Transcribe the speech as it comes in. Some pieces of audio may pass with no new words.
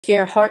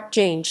Gerhard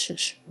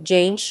Janensch.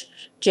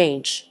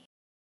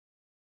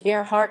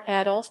 Gerhard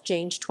Adolf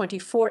Janensch,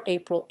 24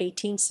 April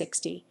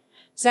 1860.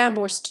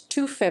 Zamborst,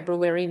 2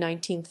 February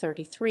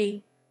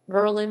 1933.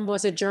 Berlin,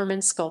 was a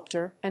German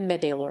sculptor and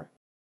medailleur.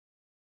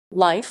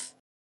 Life.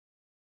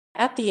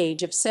 At the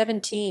age of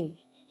 17,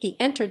 he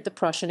entered the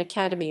Prussian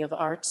Academy of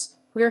Arts,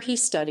 where he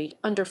studied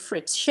under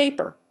Fritz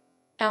Schaper,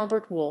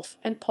 Albert Wolff,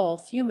 and Paul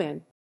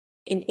Thumann.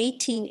 In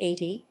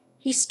 1880,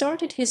 he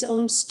started his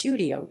own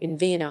studio in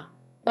Vienna,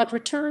 but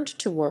returned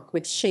to work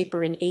with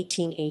Schaper in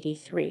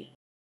 1883.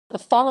 The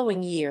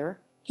following year,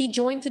 he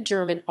joined the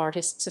German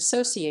Artists'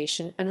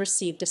 Association and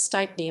received a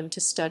stipendium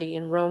to study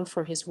in Rome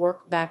for his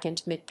work Back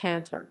and mit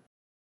Panther.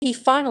 He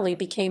finally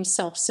became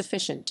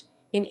self-sufficient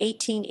in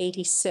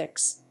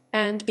 1886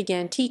 and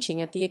began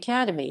teaching at the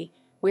Academy,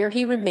 where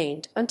he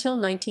remained until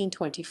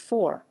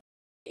 1924.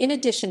 In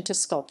addition to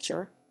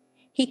sculpture,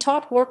 he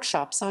taught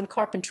workshops on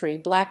carpentry,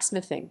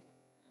 blacksmithing,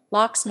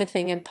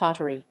 locksmithing, and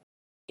pottery.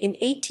 In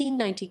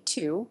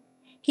 1892,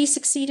 he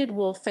succeeded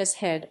Wolff as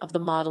head of the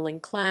modeling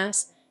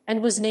class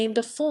and was named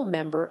a full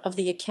member of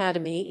the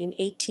Academy in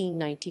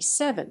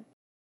 1897.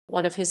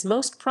 One of his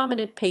most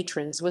prominent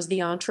patrons was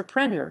the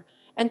entrepreneur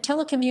and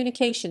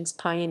telecommunications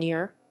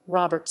pioneer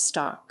Robert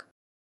Stock.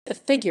 The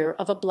figure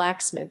of a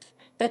blacksmith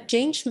that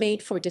Janensch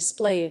made for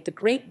display at the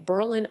Great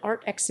Berlin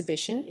Art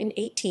Exhibition in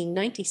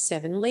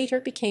 1897 later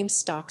became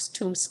Stock's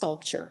tomb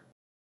sculpture.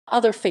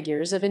 Other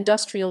figures of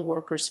industrial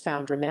workers,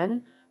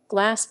 foundrymen,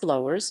 glass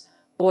blowers,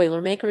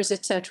 boiler makers,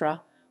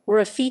 etc., were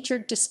a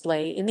featured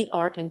display in the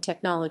Art and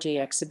Technology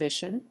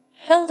exhibition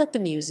held at the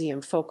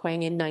Museum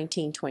Folkwang in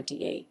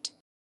 1928.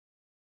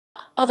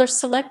 Other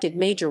selected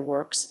major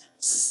works: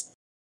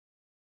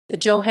 the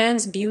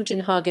Johannes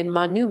Bugenhagen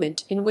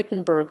Monument in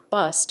Wittenberg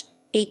bust,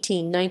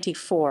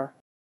 1894.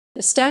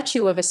 The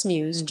statue of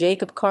Asmus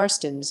Jacob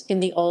Carstens in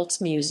the Olds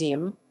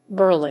Museum,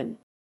 Berlin.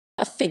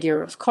 A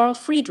figure of Carl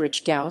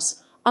Friedrich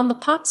Gauss on the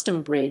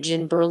Potsdam Bridge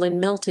in Berlin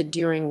melted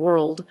during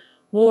World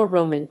War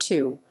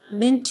II,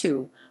 Min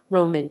II,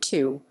 Roman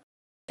II.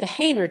 The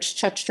Heinrich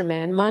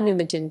Schustermann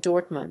Monument in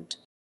Dortmund.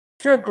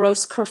 Der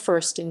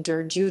Großkurfürst in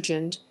der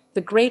Jugend,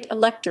 the Great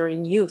Elector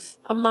in Youth,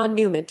 a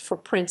monument for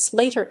Prince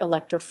later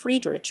Elector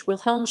Friedrich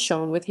Wilhelm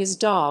shown with his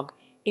dog,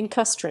 in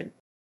Kustrin.